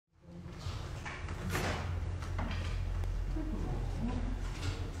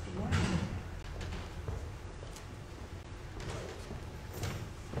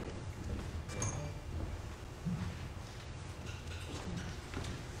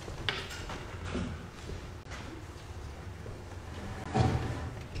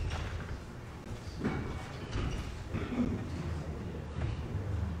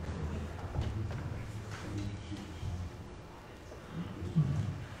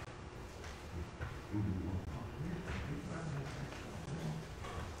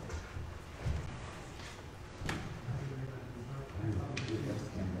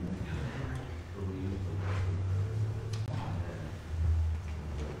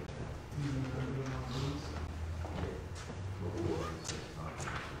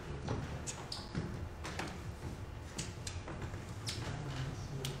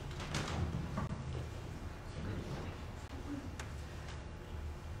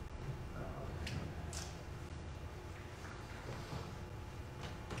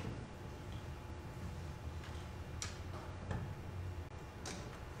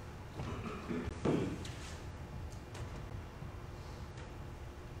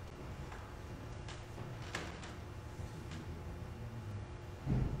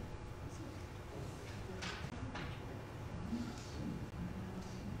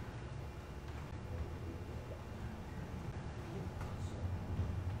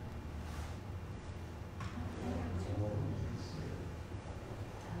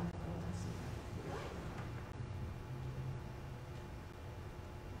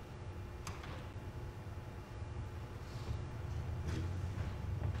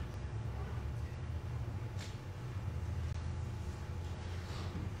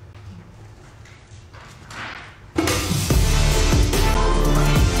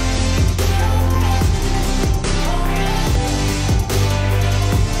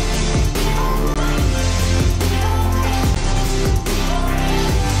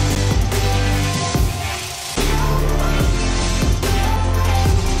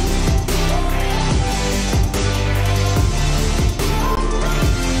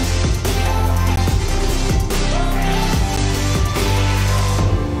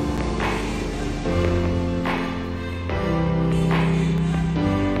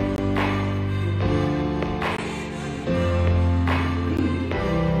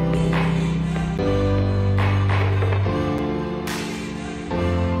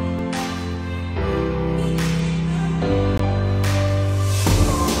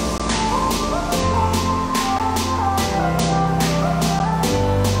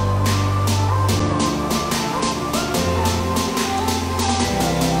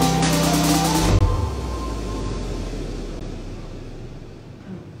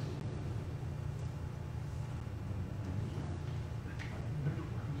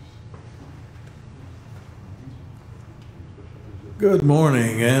Good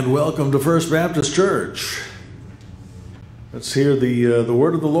morning and welcome to First Baptist Church. Let's hear the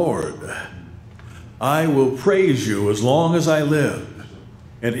word of the Lord. I will praise you as long as I live,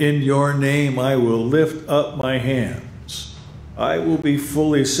 and in your name I will lift up my hands. I will be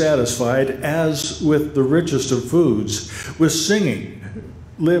fully satisfied as with the richest of foods. With singing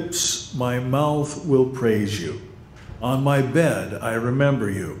lips my mouth will praise you. On my bed I remember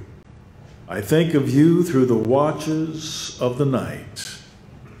you. I think of you through the watches of the night.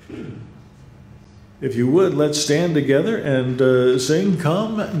 If you would, let's stand together and sing,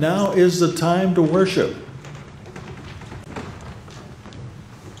 Come, Now is the Time to Worship.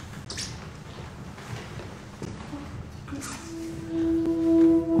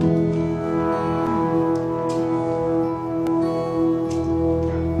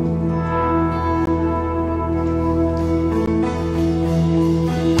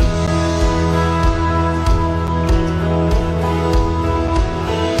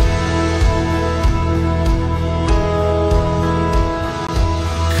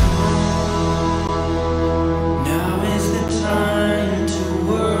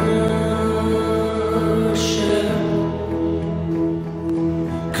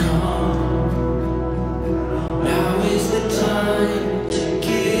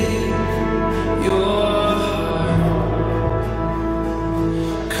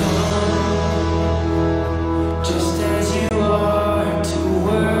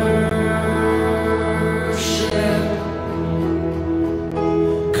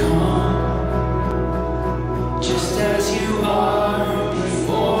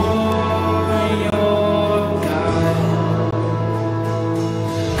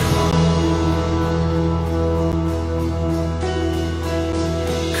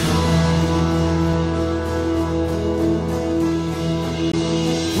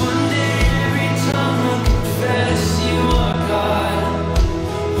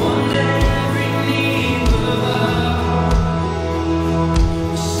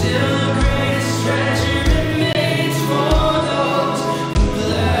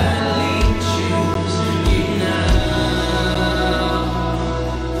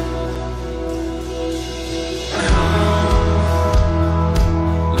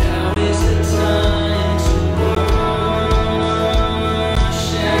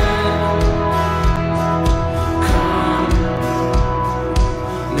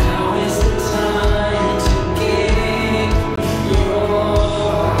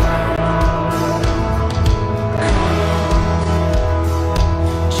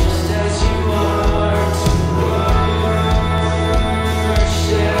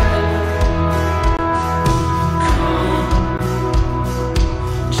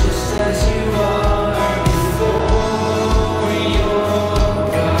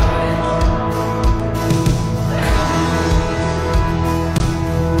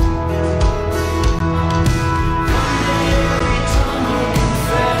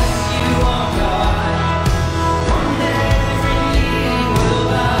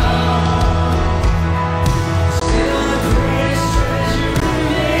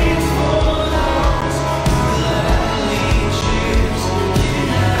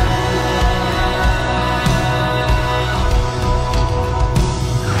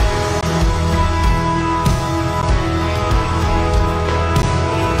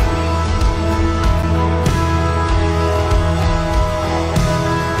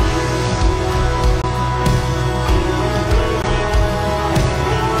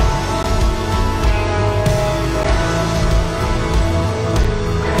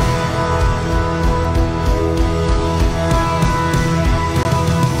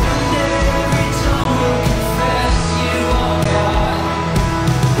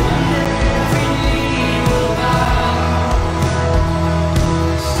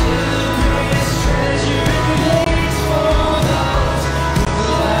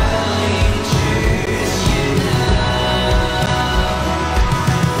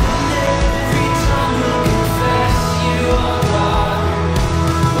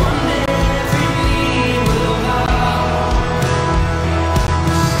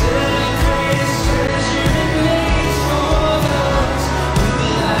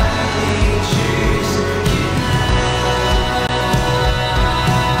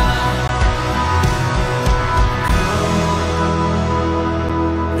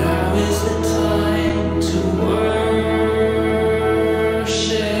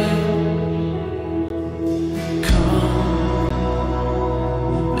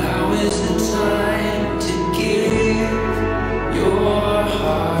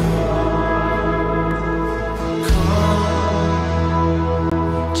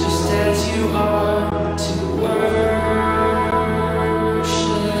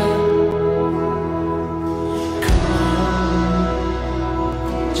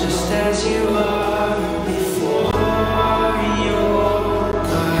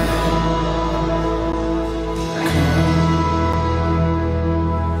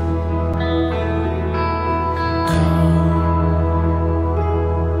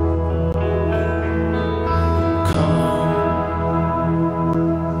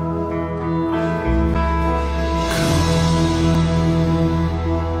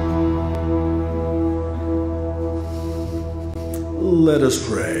 Let us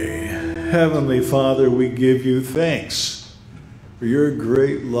pray. Heavenly Father, we give you thanks for your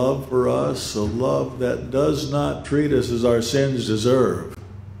great love for us, a love that does not treat us as our sins deserve,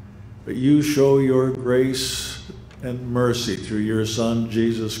 but you show your grace and mercy through your Son,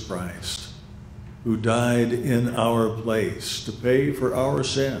 Jesus Christ, who died in our place to pay for our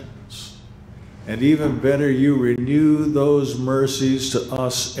sins. And even better, you renew those mercies to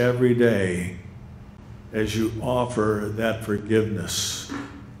us every day as you offer that forgiveness.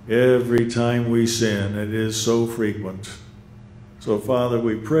 Every time we sin, it is so frequent. So, Father,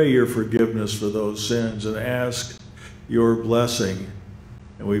 we pray your forgiveness for those sins and ask your blessing.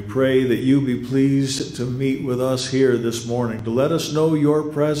 And we pray that you be pleased to meet with us here this morning, to let us know your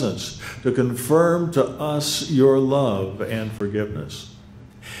presence, to confirm to us your love and forgiveness.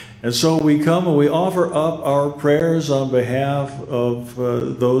 And so we come and we offer up our prayers on behalf of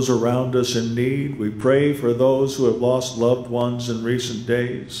those around us in need. We pray for those who have lost loved ones in recent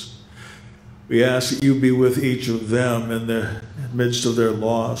days. We ask that you be with each of them in the midst of their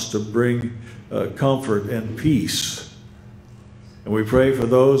loss, to bring comfort and peace. And we pray for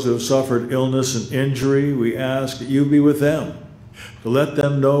those who have suffered illness and injury. We ask that you be with them, to let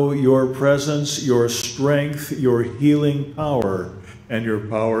them know your presence, your strength, your healing power, and your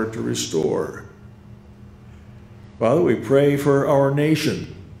power to restore. Father, we pray for our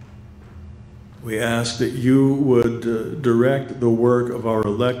nation. We ask that you would direct the work of our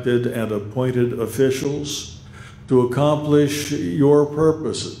elected and appointed officials to accomplish your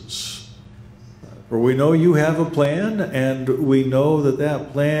purposes. For we know you have a plan, and we know that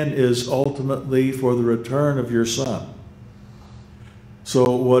that plan is ultimately for the return of your Son.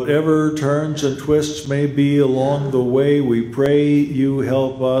 So whatever turns and twists may be along the way, we pray you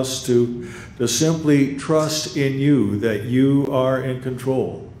help us to simply trust in you, that you are in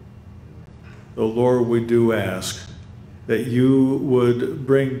control. So Lord, we do ask that you would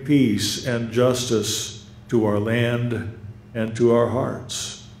bring peace and justice to our land and to our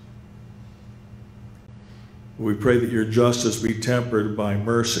hearts. We pray that your justice be tempered by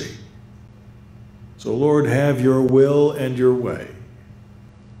mercy. So Lord, have your will and your way.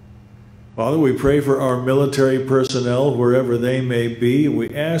 Father, we pray for our military personnel wherever they may be.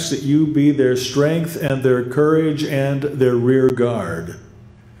 We ask that you be their strength and their courage and their rear guard.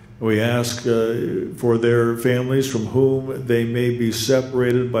 We ask for their families from whom they may be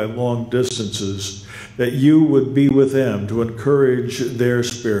separated by long distances, that you would be with them to encourage their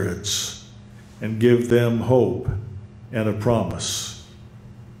spirits and give them hope and a promise.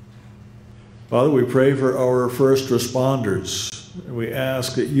 Father, we pray for our first responders. We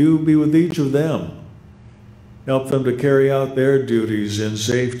ask that you be with each of them. Help them to carry out their duties in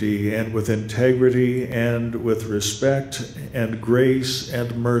safety and with integrity and with respect and grace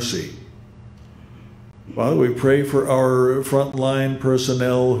and mercy. Father, we pray for our frontline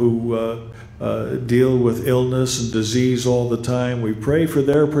personnel who deal with illness and disease all the time. We pray for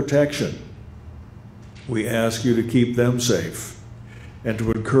their protection. We ask you to keep them safe and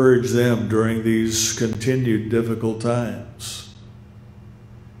to encourage them during these continued difficult times.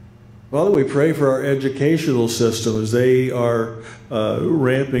 Father, we pray for our educational system as they are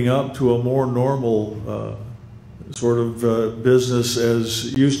ramping up to a more normal sort of business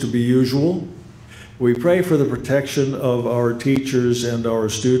as used to be usual. We pray for the protection of our teachers and our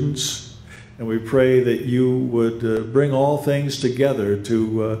students, and we pray that you would bring all things together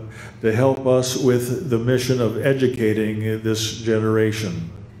to help us with the mission of educating this generation.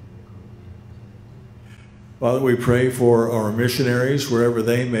 Father, we pray for our missionaries wherever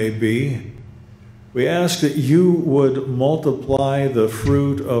they may be. We ask that you would multiply the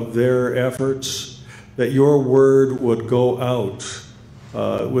fruit of their efforts, that your word would go out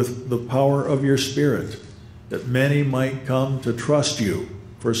with the power of your Spirit, that many might come to trust you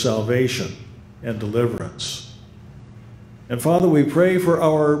for salvation and deliverance. And Father, we pray for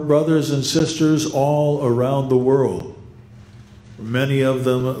our brothers and sisters all around the world. Many of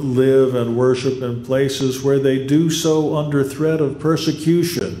them live and worship in places where they do so under threat of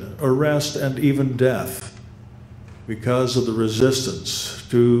persecution, arrest, and even death because of the resistance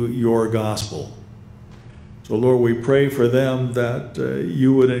to your gospel. So, Lord, we pray for them that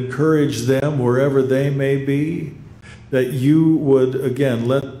you would encourage them wherever they may be, that you would, again,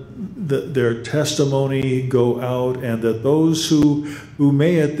 let their testimony go out, and that those who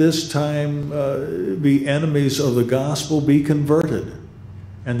may at this time be enemies of the gospel be converted,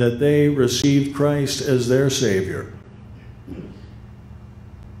 and that they receive Christ as their Savior.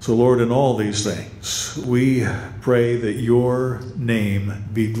 So, Lord, in all these things, we pray that your name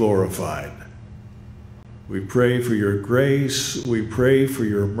be glorified. We pray for your grace. We pray for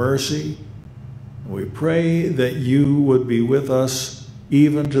your mercy. We pray that you would be with us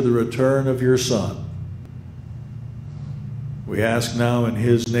even to the return of your Son. We ask now in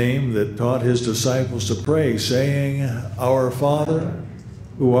his name that taught his disciples to pray, saying, Our Father,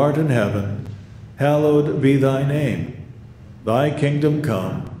 who art in heaven, hallowed be thy name. Thy kingdom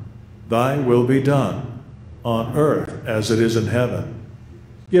come, thy will be done, on earth as it is in heaven.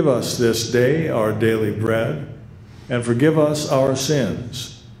 Give us this day our daily bread, and forgive us our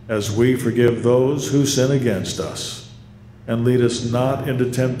sins, as we forgive those who sin against us. And lead us not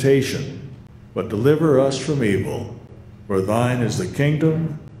into temptation, but deliver us from evil. For thine is the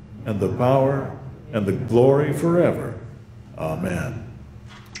kingdom, and the power, and the glory forever. Amen.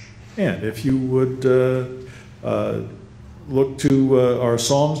 And if you would look to our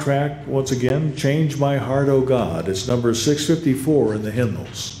song track once again, Change My Heart, O God. It's number 654 in the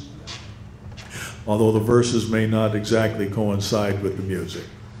hymnals, although the verses may not exactly coincide with the music.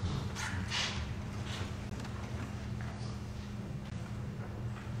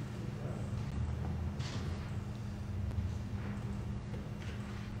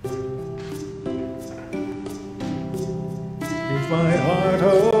 My heart,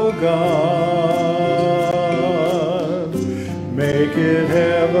 O God, make it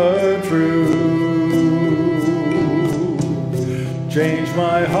ever true. Change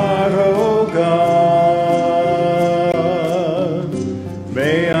my heart, O God,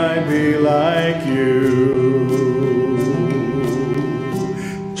 may I be like you.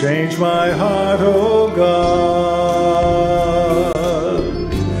 Change my heart, O God,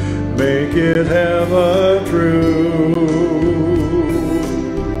 make it ever true.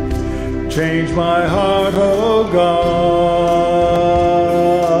 Change my heart, O God,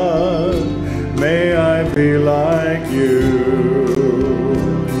 may I be like you.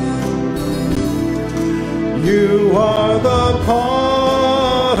 You are the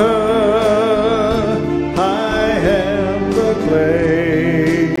potter, I am the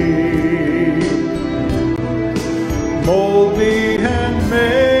clay. Mold me and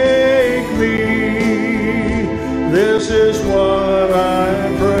make me, this is what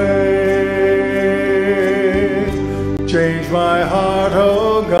I pray. Change my heart,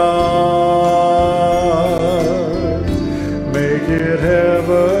 O God, make it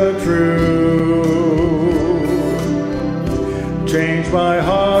ever true. Change my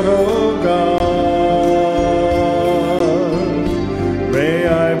heart, O God, may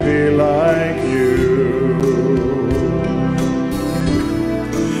I be like you.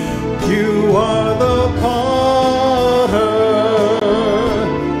 You are the potter,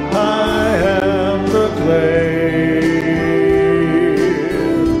 I am the clay.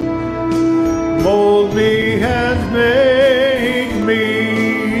 Mold me and make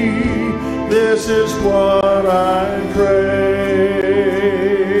me, this is what I pray.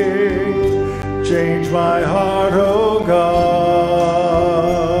 Change my heart, O God,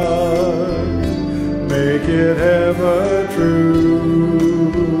 make it ever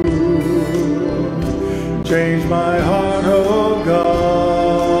true. Change my heart, O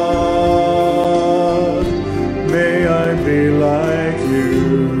God, may I be like you.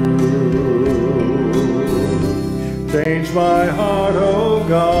 Change my heart, O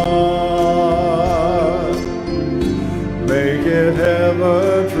God, make it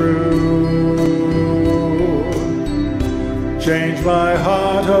ever true. Change my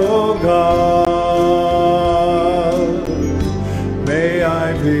heart, O God, may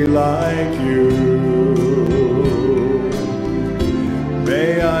I be like you.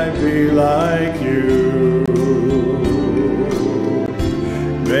 May I be like you.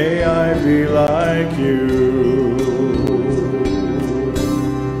 May I be like you.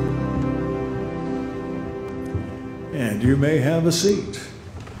 And you may have a seat.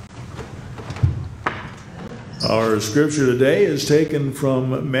 Our scripture today is taken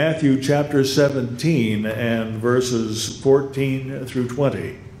from Matthew chapter 17 and verses 14 through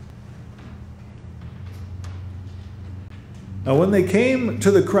 20. Now when they came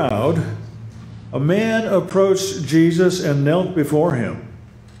to the crowd, a man approached Jesus and knelt before him.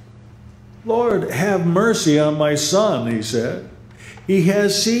 Lord, have mercy on my son, he said. He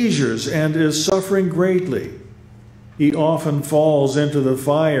has seizures and is suffering greatly. He often falls into the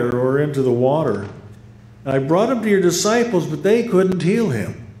fire or into the water. I brought him to your disciples, but they couldn't heal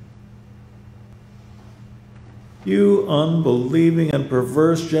him. You unbelieving and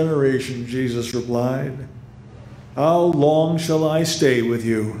perverse generation, Jesus replied, how long shall I stay with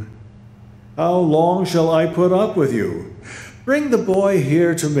you? How long shall I put up with you? Bring the boy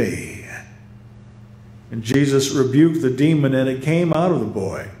here to me. And Jesus rebuked the demon, and it came out of the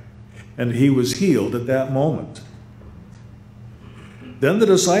boy, and he was healed at that moment. Then the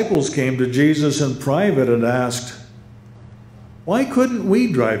disciples came to Jesus in private and asked, Why couldn't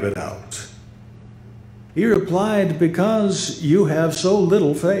we drive it out?" He replied, "Because you have so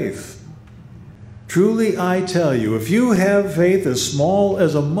little faith. Truly I tell you, if you have faith as small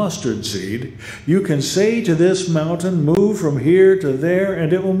as a mustard seed, you can say to this mountain, 'Move from here to there,'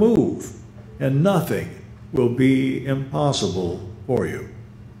 and it will move, and nothing will be impossible for you."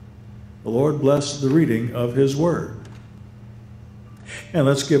 The Lord bless the reading of his word. And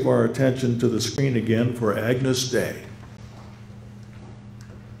let's give our attention to the screen again for Agnus Dei.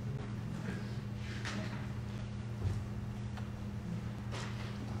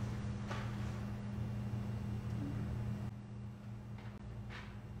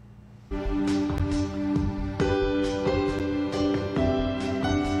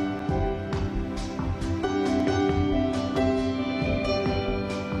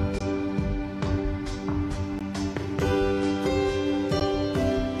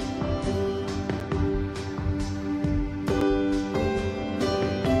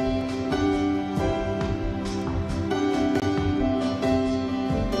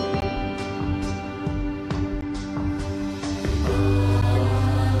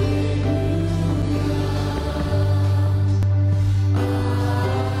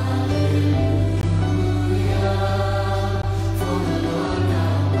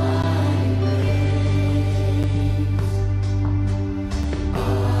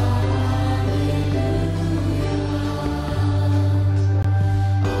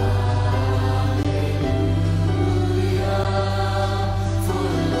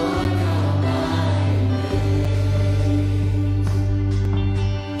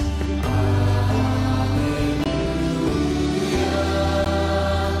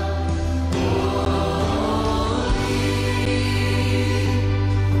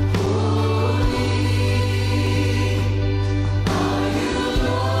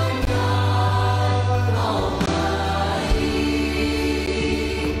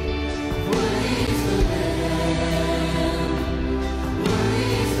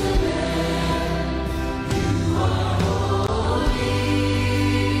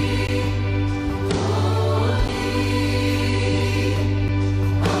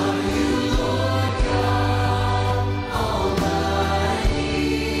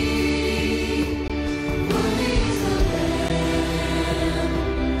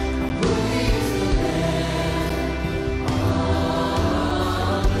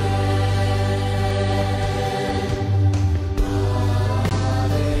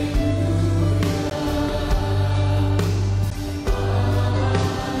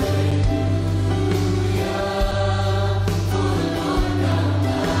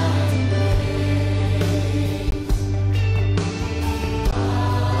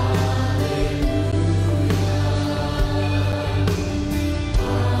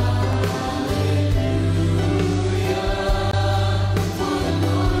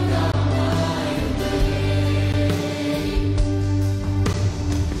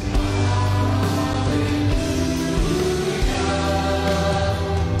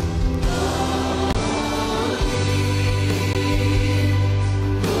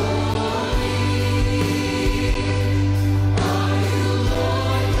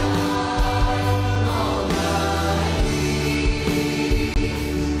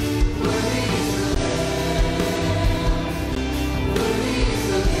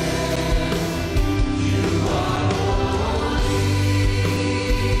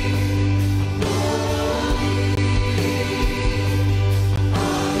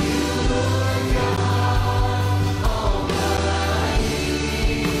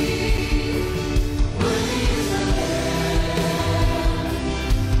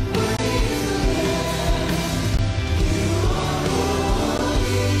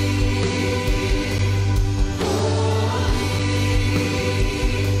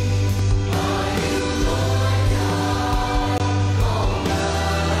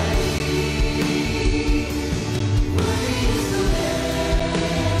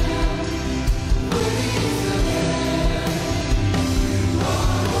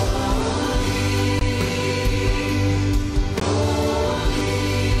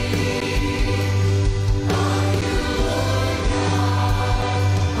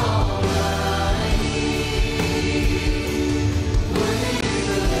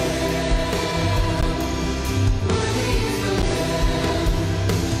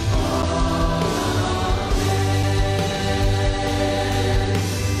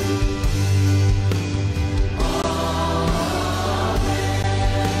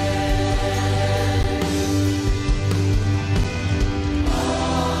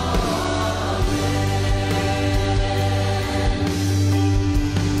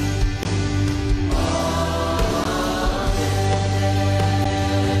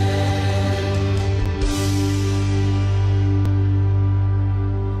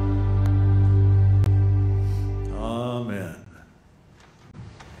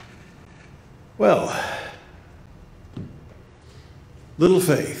 Well, little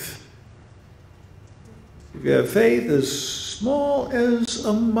faith. If you have faith as small as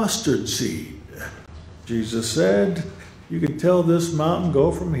a mustard seed, Jesus said, you could tell this mountain,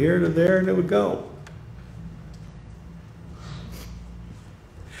 go from here to there, and it would go.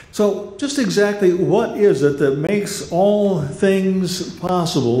 So just exactly what is it that makes all things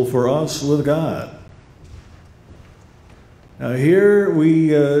possible for us with God? Now here we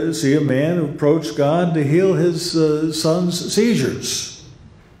see a man who approached God to heal his son's seizures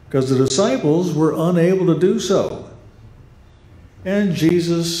because the disciples were unable to do so. And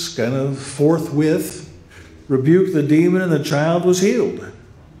Jesus kind of forthwith rebuked the demon and the child was healed.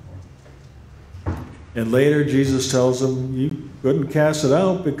 And later Jesus tells them you couldn't cast it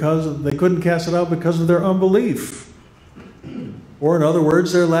out because they couldn't cast it out because of their unbelief. Or in other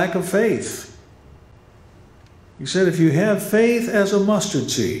words, their lack of faith. He said, if you have faith as a mustard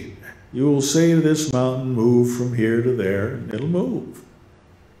seed, you will say to this mountain, move from here to there, and it'll move.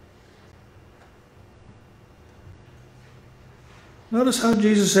 Notice how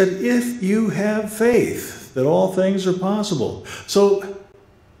Jesus said, if you have faith, that all things are possible. So,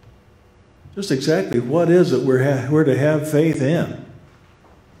 just exactly what is it we're to have faith in?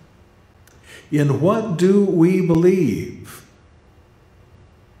 In what do we believe?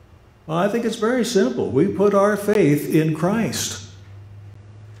 Well, I think it's very simple. We put our faith in Christ.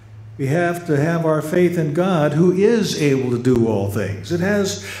 We have to have our faith in God, who is able to do all things. It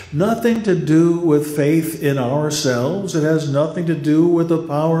has nothing to do with faith in ourselves. It has nothing to do with the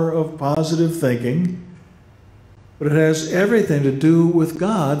power of positive thinking. But it has everything to do with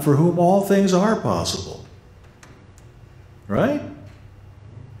God, for whom all things are possible. Right?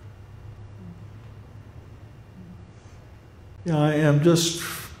 Yeah, I am just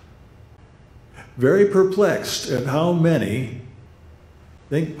very perplexed at how many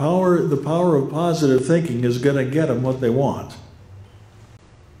think the power of positive thinking is going to get them what they want.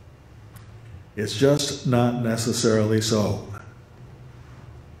 It's just not necessarily so.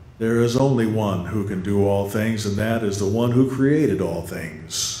 There is only one who can do all things, and that is the one who created all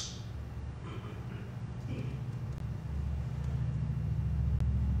things.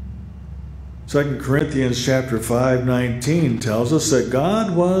 Second Corinthians chapter 5:19 tells us that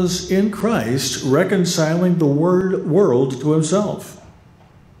God was in Christ reconciling the world to himself.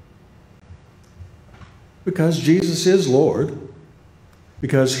 Because Jesus is Lord,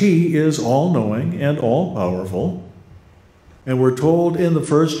 because he is all-knowing and all-powerful, and we're told in the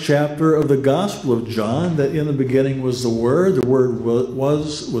first chapter of the Gospel of John that in the beginning was the Word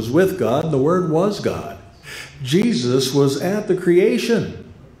was with God, and the Word was God. Jesus was at the creation.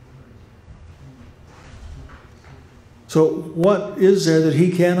 So what is there that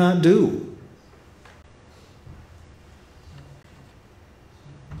he cannot do?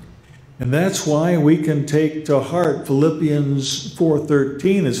 And that's why we can take to heart Philippians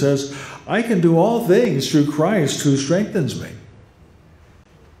 4:13. It says, I can do all things through Christ who strengthens me.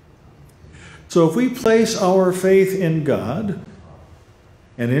 So if we place our faith in God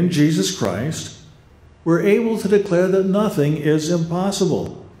and in Jesus Christ, we're able to declare that nothing is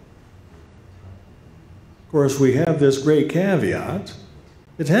impossible. Of course, we have this great caveat.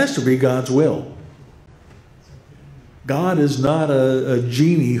 It has to be God's will. God is not a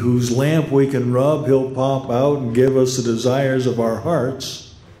genie whose lamp we can rub, he'll pop out and give us the desires of our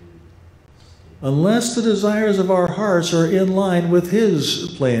hearts. Unless the desires of our hearts are in line with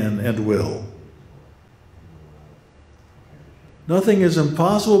his plan and will. Nothing is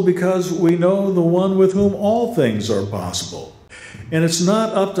impossible because we know the one with whom all things are possible. And it's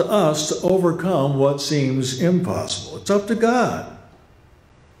not up to us to overcome what seems impossible. It's up to God.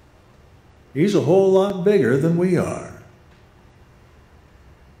 He's a whole lot bigger than we are.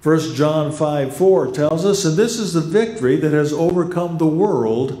 1 John 5:4 tells us, and this is the victory that has overcome the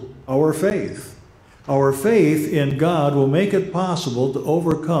world, our faith. Our faith in God will make it possible to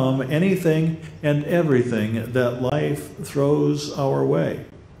overcome anything and everything that life throws our way.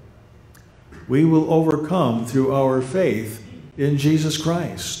 We will overcome through our faith in Jesus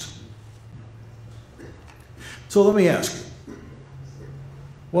Christ. So let me ask you,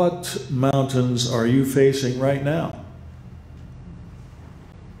 what mountains are you facing right now?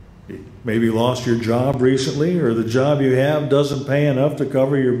 Maybe you lost your job recently, or the job you have doesn't pay enough to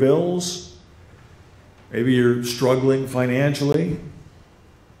cover your bills. Maybe you're struggling financially.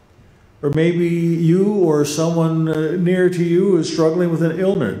 Or maybe you or someone near to you is struggling with an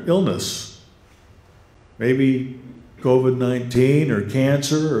illness. Maybe COVID-19 or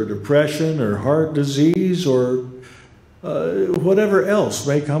cancer or depression or heart disease or whatever else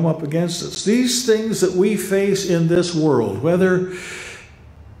may come up against us. These things that we face in this world, whether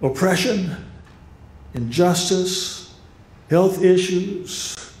oppression, injustice, health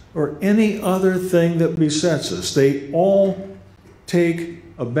issues, or any other thing that besets us. They all take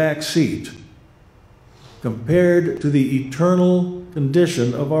a back seat compared to the eternal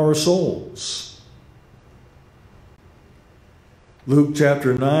condition of our souls. Luke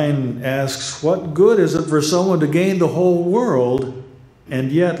chapter 9 asks, what good is it for someone to gain the whole world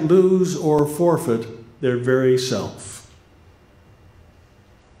and yet lose or forfeit their very self?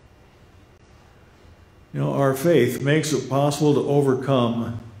 You know, our faith makes it possible to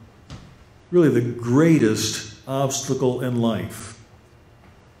overcome really the greatest obstacle in life.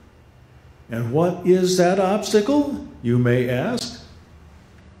 And what is that obstacle, you may ask?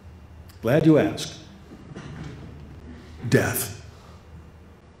 Glad you asked. Death.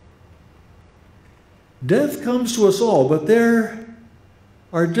 Death comes to us all, but there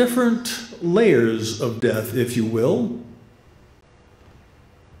are different layers of death, if you will.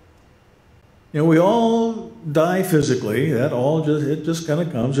 You know, we all die physically. It just kind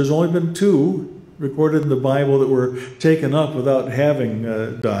of comes. There's only been 2 recorded in the Bible that were taken up without having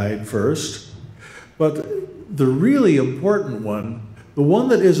died first. But the really important one, the one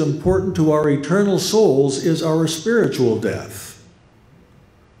that is important to our eternal souls, is our spiritual death.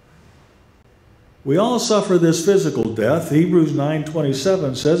 We all suffer this physical death. Hebrews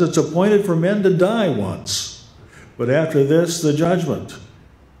 9:27 says it's appointed for men to die once, but after this, the judgment.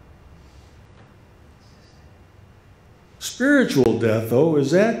 Spiritual death, though, is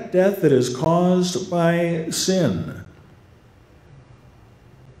that death that is caused by sin.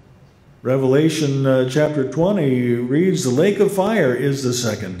 Revelation chapter 20 reads, the lake of fire is the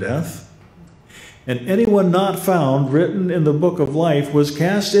second death, and anyone not found written in the book of life was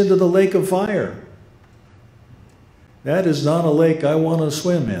cast into the lake of fire. That is not a lake I want to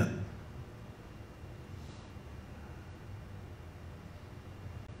swim in.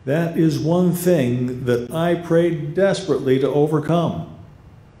 That is one thing that I prayed desperately to overcome,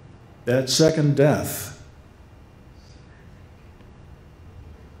 that second death.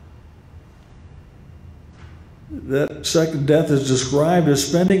 That second death is described as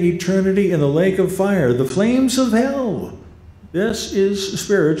spending eternity in the lake of fire, the flames of hell. This is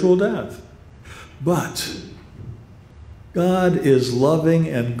spiritual death. But God is loving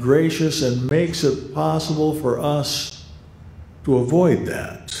and gracious and makes it possible for us to avoid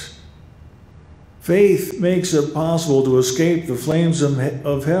that. Faith makes it possible to escape the flames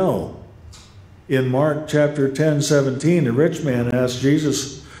of hell. In Mark chapter 10:17, a rich man asked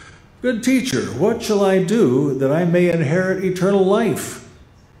Jesus, "Good teacher, what shall I do that I may inherit eternal life?"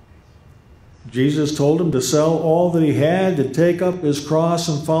 Jesus told him to sell all that he had, to take up his cross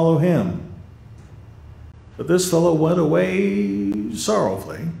and follow him. But this fellow went away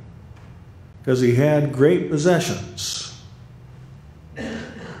sorrowfully because he had great possessions.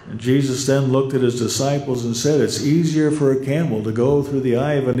 And Jesus then looked at his disciples and said, it's easier for a camel to go through the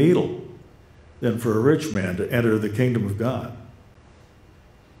eye of a needle than for a rich man to enter the kingdom of God.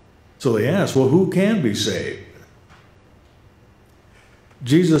 So they asked, well, who can be saved?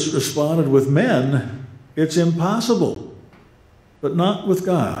 Jesus responded, with men, it's impossible, but not with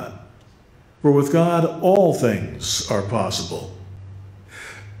God. For with God, all things are possible.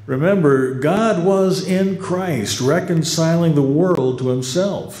 Remember, God was in Christ, reconciling the world to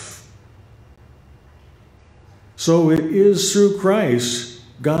himself. So it is through Christ,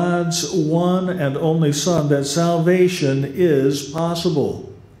 God's one and only Son, that salvation is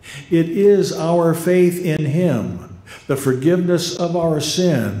possible. It is our faith in him, the forgiveness of our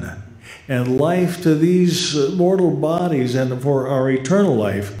sin, and life to these mortal bodies and for our eternal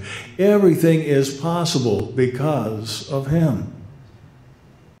life. Everything is possible because of him.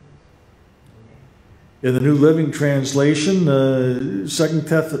 In the New Living Translation, 2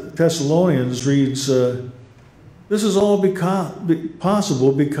 Thessalonians reads, this is all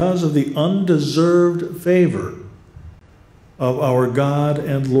possible because of the undeserved favor of our God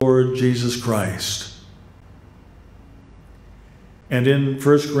and Lord Jesus Christ. And in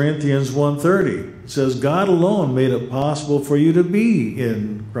 1 Corinthians 1:30, it says, God alone made it possible for you to be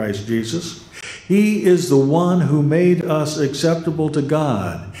in Christ Jesus. He is the one who made us acceptable to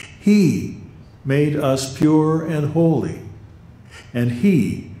God. He made us pure and holy, and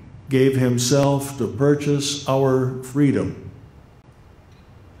he gave himself to purchase our freedom.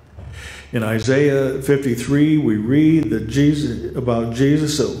 In Isaiah 53, we read about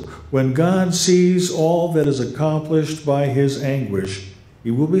Jesus, that when God sees all that is accomplished by his anguish, he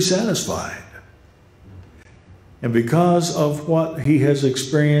will be satisfied. And because of what he has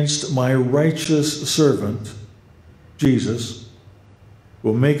experienced, my righteous servant, Jesus,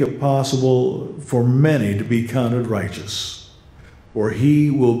 will make it possible for many to be counted righteous, for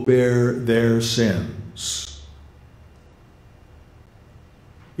he will bear their sin.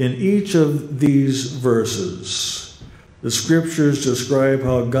 In each of these verses, the scriptures describe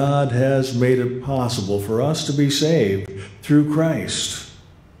how God has made it possible for us to be saved through Christ.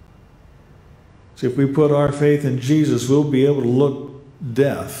 See, if we put our faith in Jesus, we'll be able to look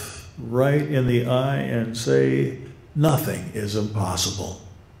death right in the eye and say, nothing is impossible.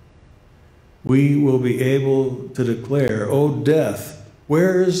 We will be able to declare, O death,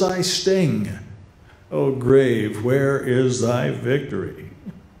 where is thy sting? O grave, where is thy victory?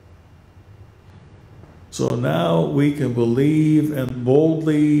 So now we can believe and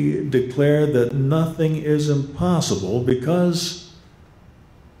boldly declare that nothing is impossible because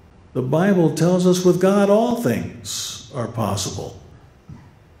the Bible tells us with God all things are possible.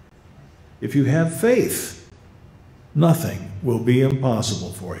 If you have faith, nothing will be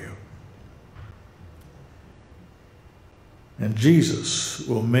impossible for you. And Jesus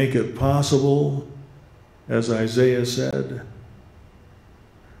will make it possible, as Isaiah said,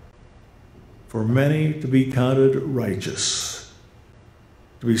 for many to be counted righteous,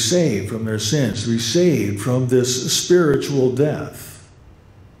 to be saved from their sins, to be saved from this spiritual death.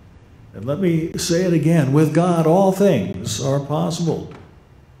 And let me say it again, with God all things are possible.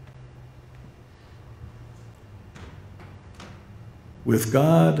 With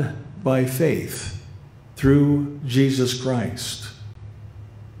God by faith through Jesus Christ,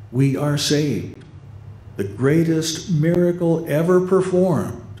 we are saved. The greatest miracle ever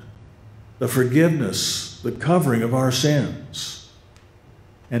performed. The forgiveness, the covering of our sins,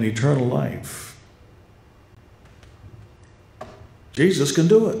 and eternal life. Jesus can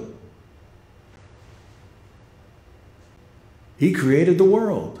do it. He created the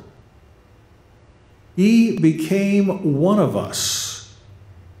world. He became one of us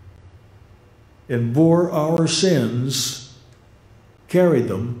and bore our sins, carried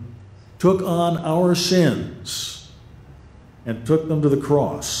them, took on our sins, and took them to the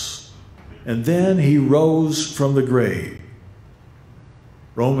cross. And then he rose from the grave.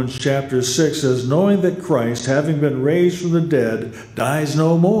 Romans chapter 6 says, knowing that Christ, having been raised from the dead, dies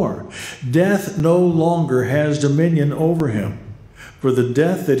no more. Death no longer has dominion over him. For the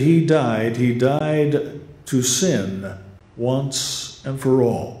death that he died to sin once and for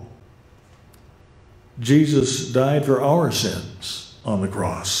all. Jesus died for our sins on the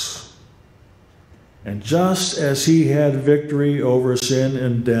cross. And just as he had victory over sin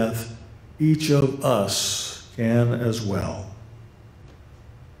and death, each of us can as well.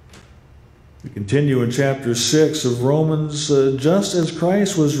 We continue in chapter 6 of Romans, just as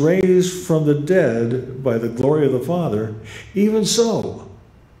Christ was raised from the dead by the glory of the Father, even so,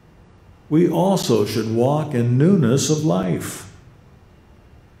 we also should walk in newness of life.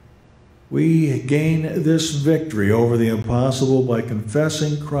 We gain this victory over the impossible by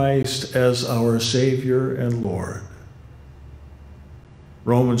confessing Christ as our Savior and Lord.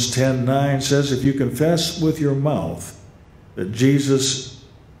 Romans 10:9 says, if you confess with your mouth that Jesus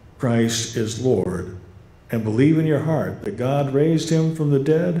Christ is Lord and believe in your heart that God raised him from the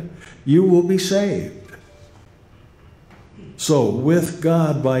dead, you will be saved. So, with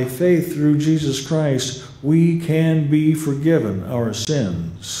God by faith through Jesus Christ, we can be forgiven our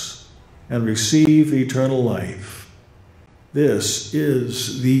sins and receive eternal life. This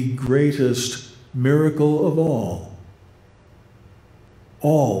is the greatest miracle of all.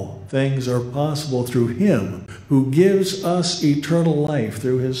 All things are possible through him who gives us eternal life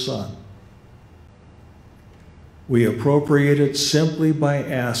through his Son. We appropriate it simply by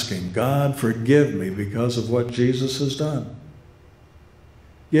asking, God, forgive me because of what Jesus has done.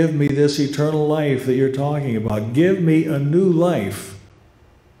 Give me this eternal life that you're talking about. Give me a new life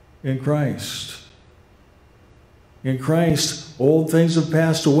in Christ. In Christ, old things have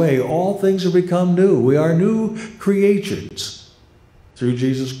passed away. All things have become new. We are new creations through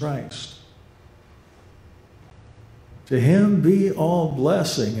Jesus Christ. To him be all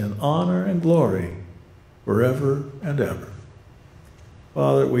blessing and honor and glory forever and ever.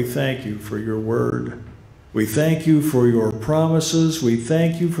 Father, we thank you for your word. We thank you for your promises. We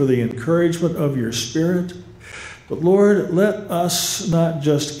thank you for the encouragement of your Spirit. But Lord, let us not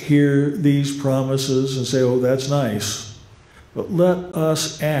just hear these promises and say, oh, that's nice, but let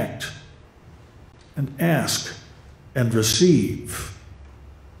us act and ask and receive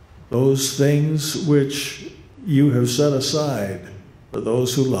those things which you have set aside for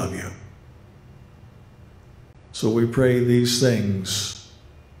those who love you. So we pray these things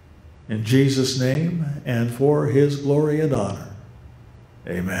in Jesus' name and for his glory and honor.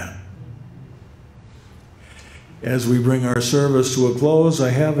 Amen. As we bring our service to a close, I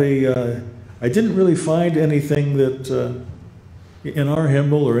didn't really find anything that in our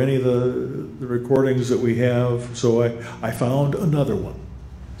hymnal or any of the recordings that we have, so I found another one.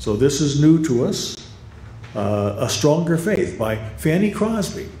 So this is new to us. A Stronger Faith by Fanny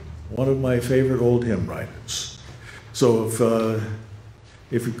Crosby, one of my favorite old hymn writers. So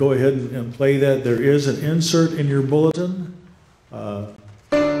if you go ahead and play that, there is an insert in your bulletin.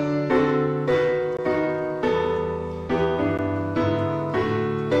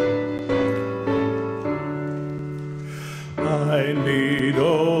 I need,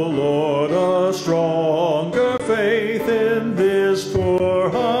 O Lord, a stronger faith in this poor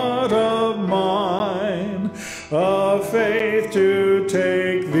heart of mine, a faith to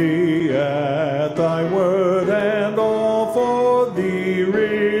take thee at thy word and all for thee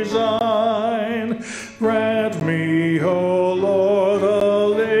resign. Grant me, O Lord, a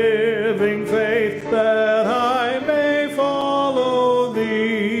living faith that I may follow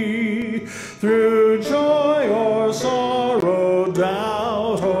thee through joy or sorrow,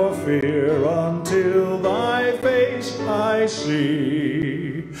 doubt or fear, until thy face I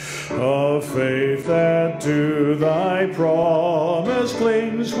see. A faith that to thy promise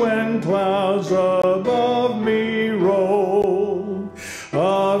clings when clouds above me roll.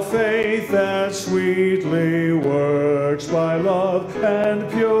 A faith that sweetly works by love and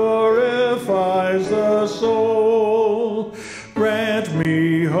purifies the soul. Grant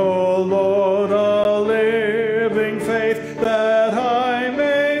me, O Lord, a living faith that I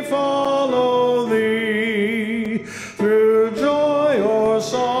may follow thee through joy or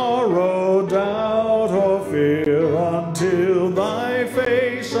sorrow, doubt or fear, until thy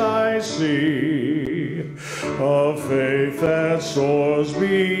face I see. A faith that soars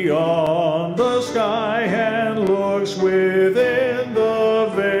beyond the sky and looks within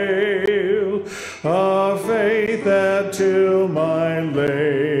the veil. A faith that till my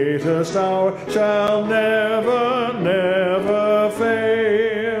latest hour shall never, never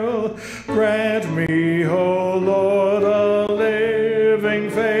fail. Grant me, O Lord, a living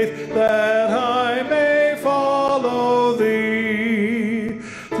faith that I may follow thee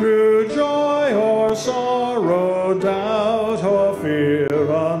through joy or sorrow, doubt or fear,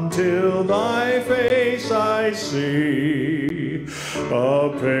 until thy face I see. A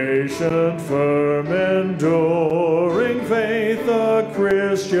patient, firm, enduring faith, a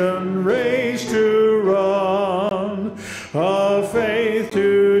Christian race to run. A faith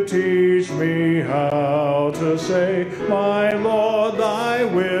to teach me how to say, my Lord, thy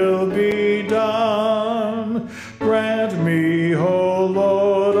will be done. Grant me, O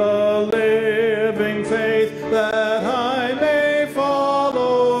Lord, a living faith that I may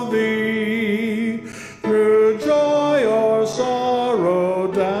follow thee through joy or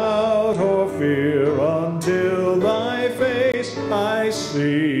sorrow, doubt or fear, until thy face I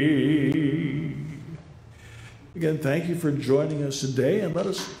see. Again, thank you for joining us today, and let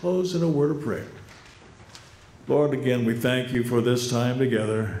us close in a word of prayer. Lord, again, we thank you for this time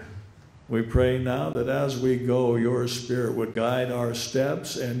together. We pray now that as we go, your Spirit would guide our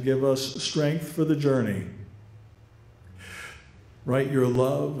steps and give us strength for the journey. Write your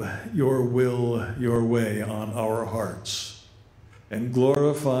love, your will, your way on our hearts, and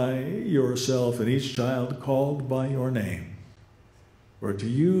glorify yourself in each child called by your name. For to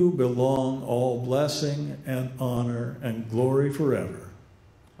you belong all blessing and honor and glory forever.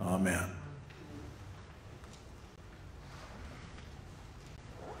 Amen.